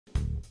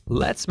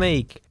Let's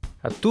make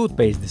a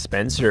toothpaste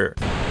dispenser.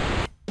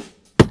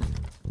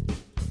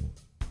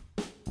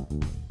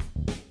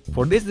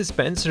 For this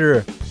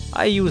dispenser,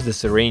 I used a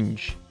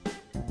syringe.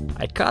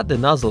 I cut the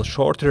nozzle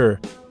shorter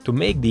to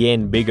make the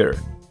end bigger.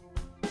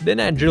 Then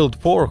I drilled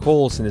 4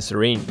 holes in the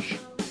syringe.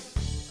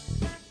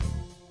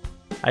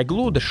 I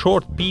glued a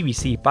short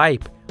PVC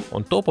pipe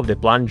on top of the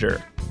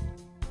plunger.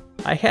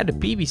 I had a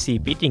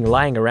PVC fitting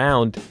lying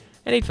around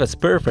and it was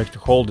perfect to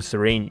hold the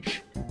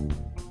syringe.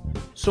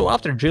 So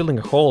after drilling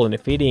a hole in the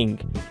fitting,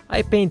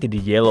 I painted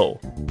it yellow.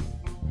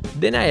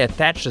 Then I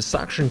attached a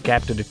suction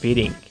cap to the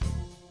fitting.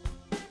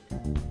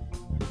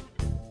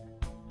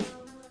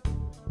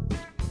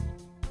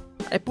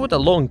 I put a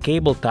long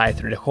cable tie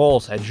through the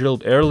holes I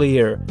drilled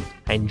earlier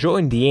and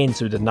joined the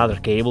ends with another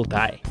cable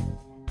tie.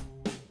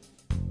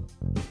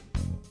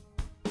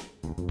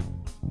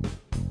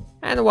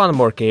 And one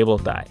more cable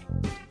tie.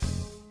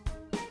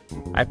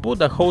 I put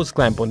a hose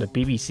clamp on the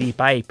PVC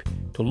pipe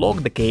to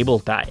lock the cable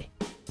tie.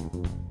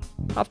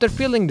 After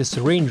filling the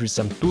syringe with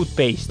some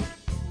toothpaste,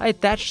 I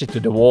attached it to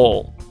the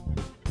wall.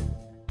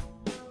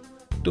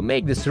 To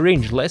make the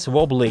syringe less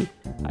wobbly,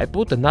 I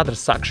put another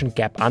suction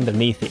cap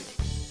underneath it.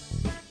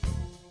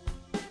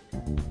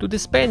 To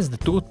dispense the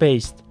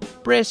toothpaste,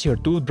 press your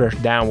toothbrush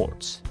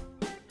downwards.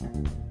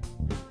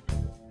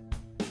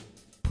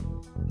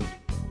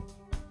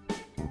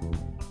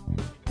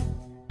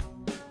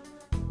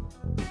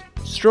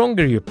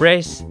 Stronger you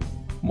press,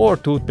 more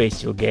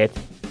toothpaste you'll get.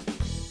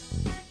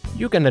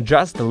 You can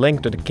adjust the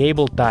length of the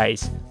cable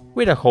ties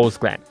with a hose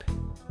clamp.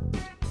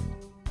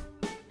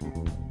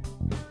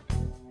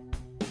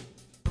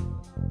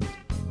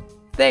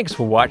 Thanks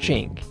for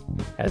watching.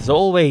 As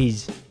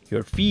always,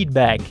 your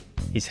feedback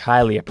is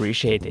highly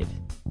appreciated.